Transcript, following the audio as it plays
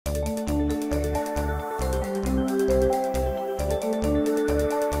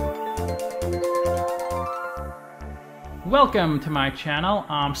Welcome to my channel.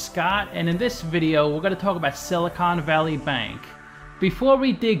 I'm Scott, and in this video we're going to talk about Silicon Valley Bank. Before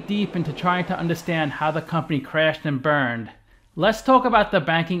we dig deep into trying to understand how the company crashed and burned, let's talk about the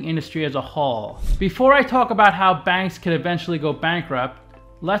banking industry as a whole. Before I talk about how banks could eventually go bankrupt,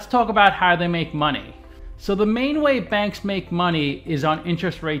 let's talk about how they make money. So the main way banks make money is on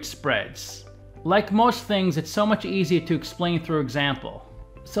interest rate spreads. Like most things, it's so much easier to explain through example.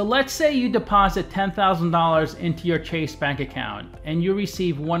 So let's say you deposit $10,000 into your Chase bank account and you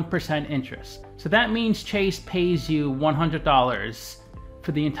receive 1% interest. So that means Chase pays you $100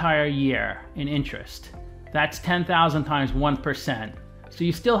 for the entire year in interest. That's 10,000 times 1%. So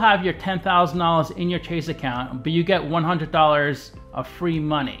you still have your $10,000 in your Chase account, but you get $100 of free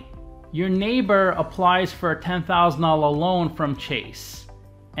money. Your neighbor applies for a $10,000 loan from Chase,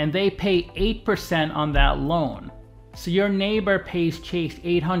 and they pay 8% on that loan. So your neighbor pays Chase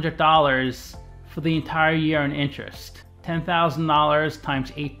 $800 for the entire year in interest. $10,000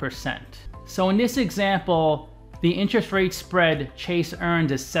 times 8%. So in this example, the interest rate spread Chase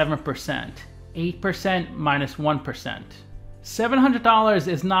earns is 7%. 8% minus 1%. $700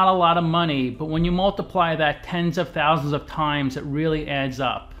 is not a lot of money, but when you multiply that tens of thousands of times, it really adds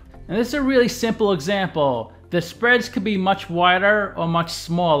up. And this is a really simple example. The spreads could be much wider or much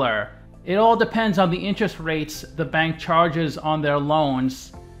smaller. It all depends on the interest rates the bank charges on their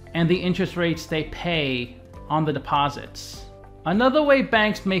loans and the interest rates they pay on the deposits. Another way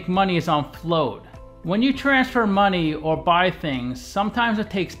banks make money is on float. When you transfer money or buy things, sometimes it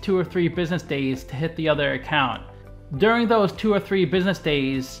takes 2 or 3 business days to hit the other account. During those 2 or 3 business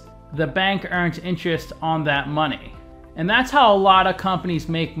days, the bank earns interest on that money. And that's how a lot of companies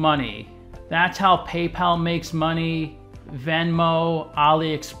make money. That's how PayPal makes money, Venmo,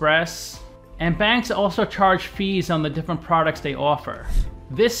 AliExpress, and banks also charge fees on the different products they offer.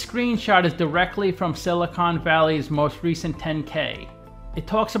 This screenshot is directly from Silicon Valley's most recent 10K. It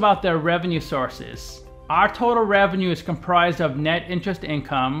talks about their revenue sources. Our total revenue is comprised of net interest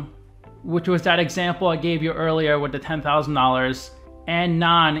income, which was that example I gave you earlier with the $10,000, and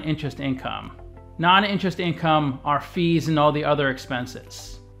non-interest income. Non-interest income are fees and all the other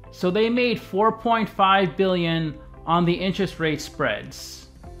expenses. So they made $4.5 billion on the interest rate spreads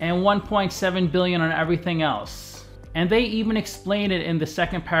and $1.7 billion on everything else. And they even explain it in the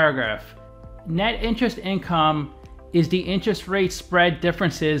second paragraph. Net interest income is the interest rate spread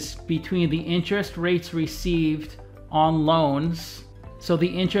differences between the interest rates received on loans, so the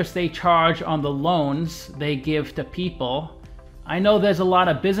interest they charge on the loans they give to people. I know there's a lot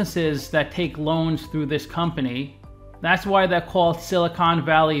of businesses that take loans through this company. That's why they're called Silicon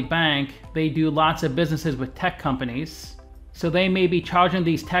Valley Bank. They do lots of businesses with tech companies. So they may be charging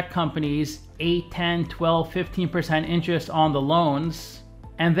these tech companies 8, 10, 12, 15% interest on the loans.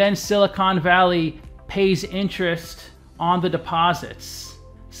 And then Silicon Valley pays interest on the deposits.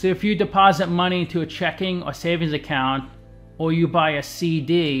 So if you deposit money into a checking or savings account, or you buy a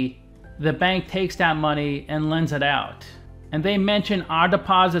CD, the bank takes that money and lends it out. And they mention our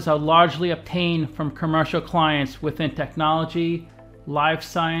deposits are largely obtained from commercial clients within technology, life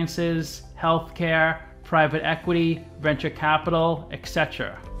sciences, healthcare, private equity, venture capital,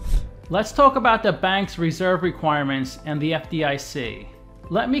 etc. Let's talk about the bank's reserve requirements and the FDIC.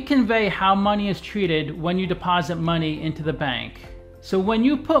 Let me convey how money is treated when you deposit money into the bank. So when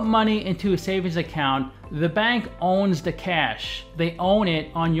you put money into a savings account, the bank owns the cash. They own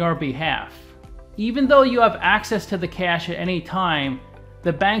it on your behalf. Even though you have access to the cash at any time,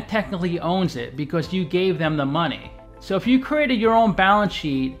 the bank technically owns it because you gave them the money. So if you created your own balance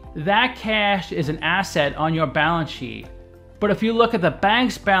sheet, that cash is an asset on your balance sheet. But if you look at the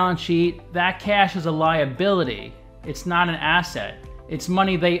bank's balance sheet, that cash is a liability. It's not an asset. It's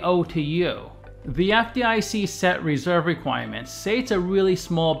money they owe to you. The FDIC set reserve requirements. Say it's a really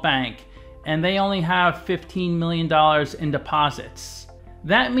small bank and they only have $15 million in deposits.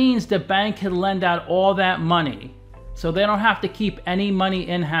 That means the bank can lend out all that money, so they don't have to keep any money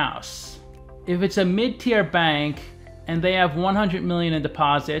in-house. If it's a mid-tier bank and they have $100 million in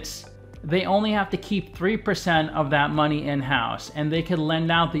deposits, they only have to keep 3% of that money in-house, and they can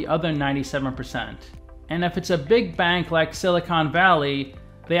lend out the other 97%. And if it's a big bank like Silicon Valley,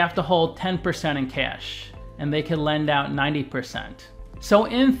 they have to hold 10% in cash, and they can lend out 90%. So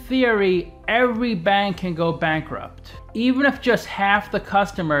in theory, every bank can go bankrupt. Even if just half the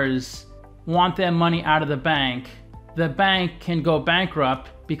customers want their money out of the bank can go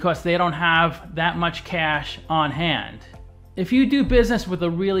bankrupt because they don't have that much cash on hand. If you do business with a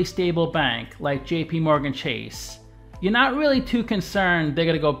really stable bank like JP Chase, you're not really too concerned they're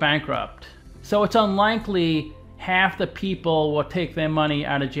gonna go bankrupt. So it's unlikely half the people will take their money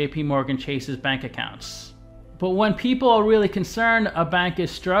out of JP Chase's bank accounts. But when people are really concerned a bank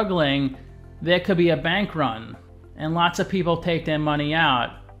is struggling, there could be a bank run, and lots of people take their money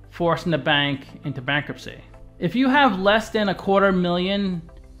out, forcing the bank into bankruptcy. If you have less than $250,000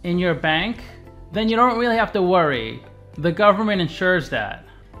 in your bank, then you don't really have to worry. The government insures that.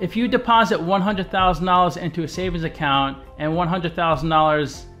 If you deposit $100,000 into a savings account and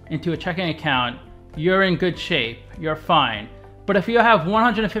 $100,000 into a checking account, you're in good shape, you're fine. But if you have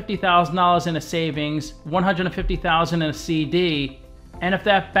 $150,000 in a savings, $150,000 in a CD, and if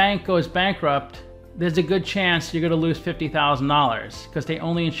that bank goes bankrupt, there's a good chance you're going to lose $50,000 because they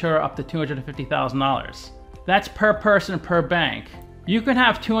only insure up to $250,000. That's per person per bank. You can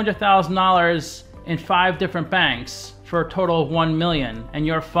have $200,000 in 5 different banks for a total of $1 million and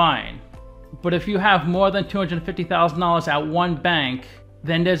you're fine. But if you have more than $250,000 at one bank,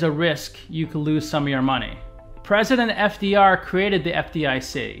 then there's a risk you could lose some of your money. President FDR created the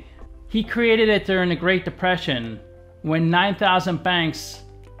FDIC. He created it during the Great Depression when 9,000 banks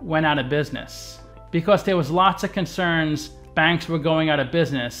went out of business. Because there was lots of concerns banks were going out of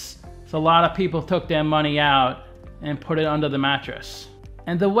business, so a lot of people took their money out and put it under the mattress.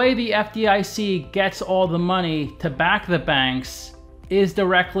 And the way the FDIC gets all the money to back the banks is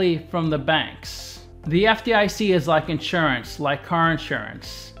directly from the banks. The FDIC is like insurance, like car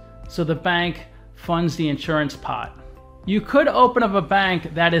insurance. So the bank funds the insurance pot. You could open up a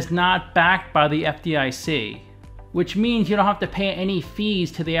bank that is not backed by the FDIC, which means you don't have to pay any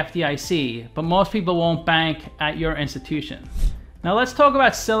fees to the FDIC, but most people won't bank at your institution. Now let's talk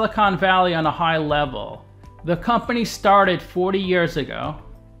about Silicon Valley on a high level. The company started 40 years ago.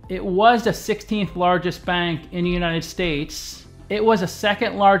 It was the 16th largest bank in the United States. It was the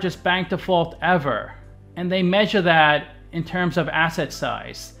 2nd largest bank default ever. And they measure that in terms of asset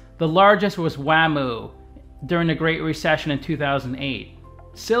size. The largest was WAMU during the Great Recession in 2008.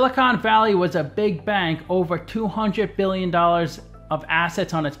 Silicon Valley was a big bank, over $200 billion of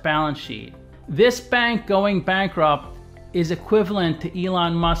assets on its balance sheet. This bank going bankrupt is equivalent to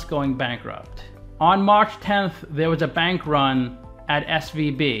Elon Musk going bankrupt. On March 10th, there was a bank run at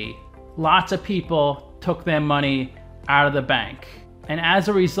SVB. Lots of people took their money out of the bank. And as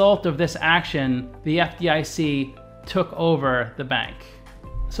a result of this action, the FDIC took over the bank.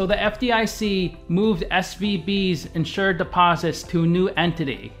 So the FDIC moved SVB's insured deposits to a new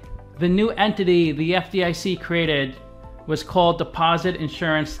entity. The new entity the FDIC created was called Deposit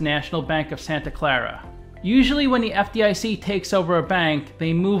Insurance National Bank of Santa Clara. Usually when the FDIC takes over a bank,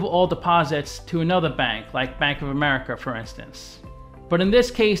 they move all deposits to another bank, like Bank of America, for instance. But in this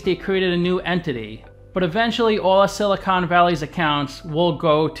case, they created a new entity. But eventually all of Silicon Valley's accounts will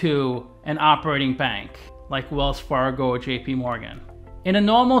go to an operating bank, like Wells Fargo or JP Morgan. In a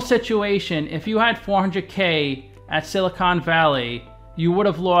normal situation, if you had $400K at Silicon Valley, you would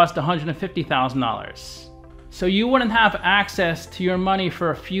have lost $150,000. So you wouldn't have access to your money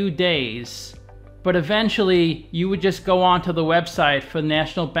for a few days, but eventually you would just go onto the website for the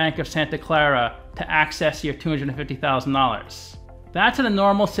National Bank of Santa Clara to access your $250,000. That's in a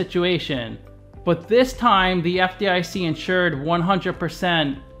normal situation, but this time the FDIC insured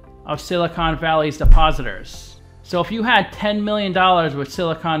 100% of Silicon Valley's depositors. So if you had $10 million with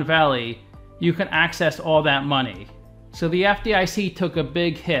Silicon Valley, you can access all that money. So the FDIC took a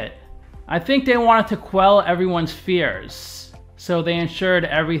big hit. I think they wanted to quell everyone's fears, so they insured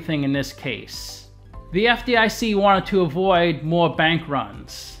everything in this case. The FDIC wanted to avoid more bank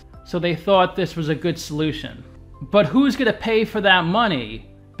runs, so they thought this was a good solution. But who's going to pay for that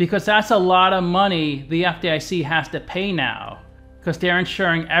money? Because that's a lot of money the FDIC has to pay now, because they're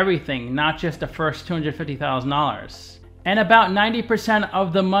insuring everything, not just the first $250,000. And about 90%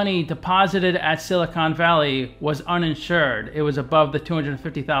 of the money deposited at Silicon Valley was uninsured. It was above the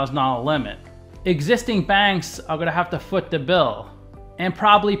 $250,000 limit. Existing banks are going to have to foot the bill and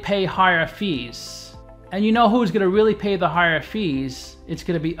probably pay higher fees. And you know who's going to really pay the higher fees? It's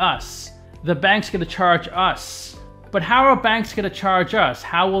going to be us. The bank's going to charge us. But how are banks going to charge us?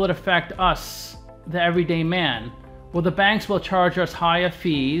 How will it affect us, the everyday man? Well, the banks will charge us higher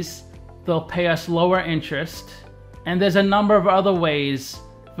fees, they'll pay us lower interest, and there's a number of other ways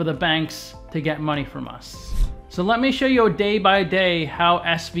for the banks to get money from us. So let me show you day by day how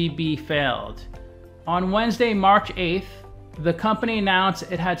SVB failed. On Wednesday, March 8th, the company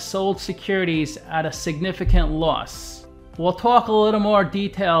announced it had sold securities at a significant loss. We'll talk a little more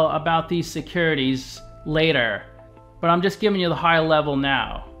detail about these securities later, but I'm just giving you the high level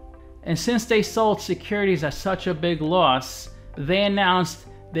now. And since they sold securities at such a big loss, they announced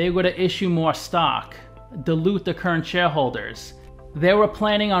they were going to issue more stock, dilute the current shareholders. They were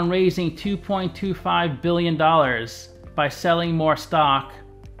planning on raising $2.25 billion by selling more stock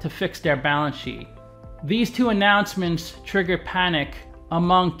to fix their balance sheet. These two announcements triggered panic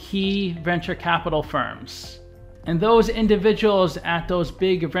among key venture capital firms. And those individuals at those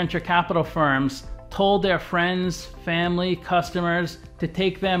big venture capital firms told their friends, family, customers to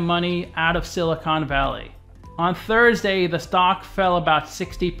take their money out of Silicon Valley. On Thursday, the stock fell about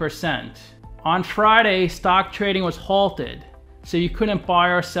 60%. On Friday, stock trading was halted, so you couldn't buy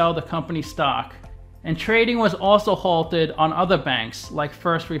or sell the company's stock. And trading was also halted on other banks like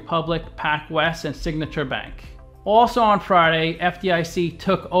First Republic, PacWest, and Signature Bank. Also on Friday, FDIC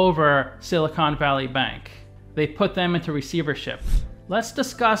took over Silicon Valley Bank. They put them into receivership. Let's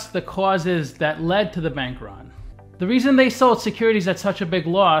discuss the causes that led to the bank run. The reason they sold securities at such a big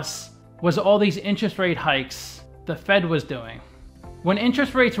loss was all these interest rate hikes the Fed was doing. When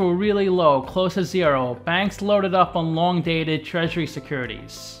interest rates were really low, close to zero, banks loaded up on long-dated Treasury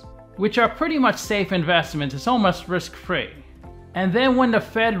securities, which are pretty much safe investments. It's almost risk-free. And then when the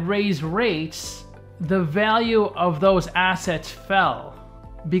Fed raised rates, the value of those assets fell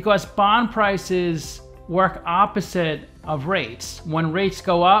because bond prices work opposite of rates. When rates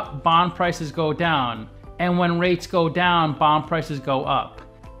go up, bond prices go down. And when rates go down, bond prices go up.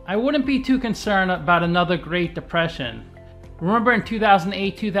 I wouldn't be too concerned about another Great Depression. Remember in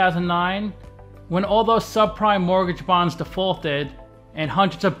 2008, 2009, when all those subprime mortgage bonds defaulted and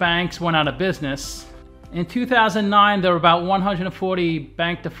hundreds of banks went out of business? In 2009, there were about 140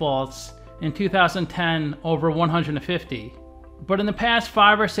 bank defaults. In 2010, over 150. But in the past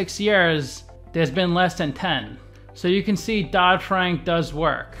 5 or 6 years, there's been less than 10. So you can see Dodd-Frank does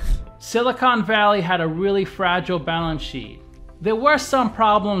work. Silicon Valley had a really fragile balance sheet. There were some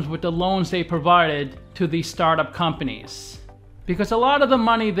problems with the loans they provided to these startup companies, because a lot of the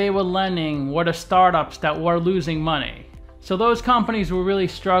money they were lending were to startups that were losing money. So those companies were really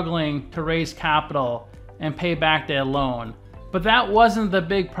struggling to raise capital and pay back their loan. But that wasn't the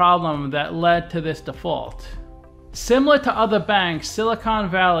big problem that led to this default. Similar to other banks, Silicon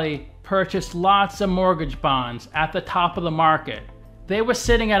Valley purchased lots of mortgage bonds at the top of the market. They were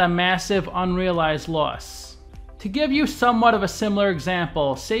sitting at a massive unrealized loss. To give you somewhat of a similar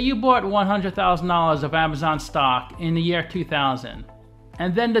example, say you bought $100,000 of Amazon stock in the year 2000,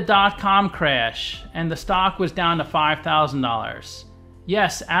 and then the dot-com crash and the stock was down to $5,000.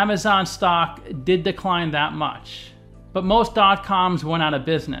 Yes, Amazon stock did decline that much, but most dot-coms went out of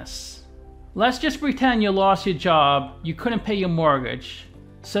business. Let's just pretend you lost your job, you couldn't pay your mortgage,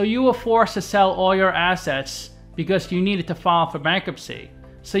 so you were forced to sell all your assets because you needed to file for bankruptcy.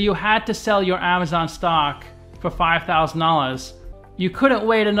 So you had to sell your Amazon stock for $5,000. You couldn't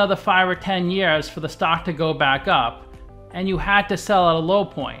wait another 5 or 10 years for the stock to go back up, and you had to sell at a low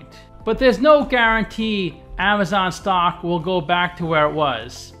point. But there's no guarantee Amazon stock will go back to where it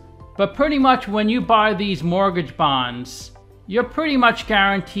was. But pretty much when you buy these mortgage bonds, you're pretty much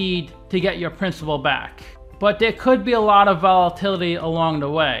guaranteed to get your principal back. But there could be a lot of volatility along the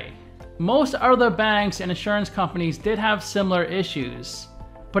way. Most other banks and insurance companies did have similar issues,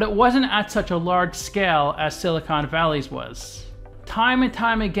 but it wasn't at such a large scale as Silicon Valley's was. Time and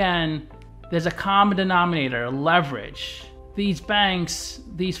time again, there's a common denominator: leverage. These banks,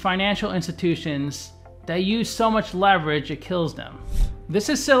 these financial institutions, they use so much leverage it kills them. This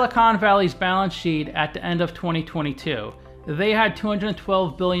is Silicon Valley's balance sheet at the end of 2022. They had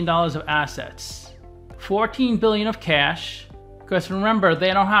 $212 billion of assets. $14 billion of cash, because remember,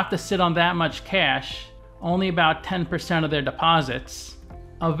 they don't have to sit on that much cash, only about 10% of their deposits.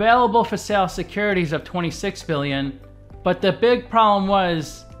 Available for sale securities of $26 billion, but the big problem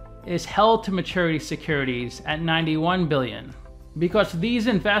is held to maturity securities at $91 billion, because these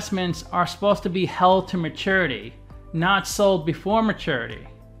investments are supposed to be held to maturity, not sold before maturity.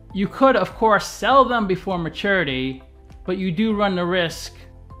 You could, of course, sell them before maturity, but you do run the risk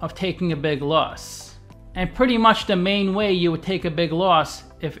of taking a big loss. And pretty much the main way you would take a big loss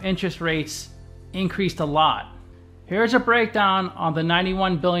if interest rates increased a lot. Here's a breakdown on the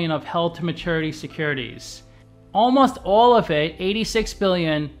 $91 billion of held to maturity securities. Almost all of it, $86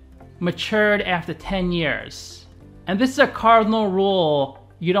 billion, matured after 10 years. And this is a cardinal rule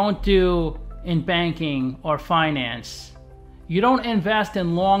you don't do in banking or finance. You don't invest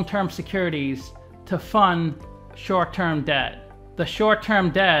in long-term securities to fund short-term debt. The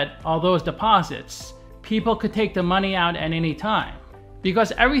short-term debt are those deposits. People could take the money out at any time.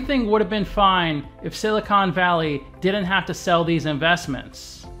 Because everything would have been fine if Silicon Valley didn't have to sell these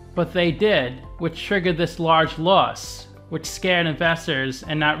investments. But they did, which triggered this large loss, which scared investors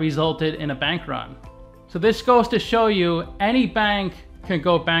and that resulted in a bank run. So this goes to show you any bank can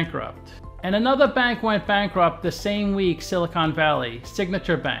go bankrupt. And another bank went bankrupt the same week Silicon Valley,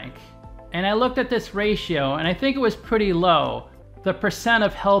 Signature Bank. And I looked at this ratio and I think it was pretty low. The percent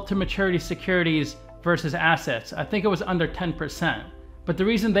of held to maturity securities versus assets. I think it was under 10%. But the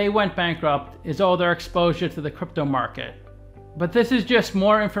reason they went bankrupt is all their exposure to the crypto market. But this is just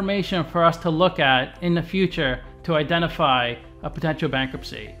more information for us to look at in the future to identify a potential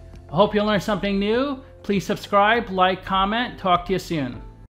bankruptcy. I hope you learned something new. Please subscribe, like, comment. Talk to you soon.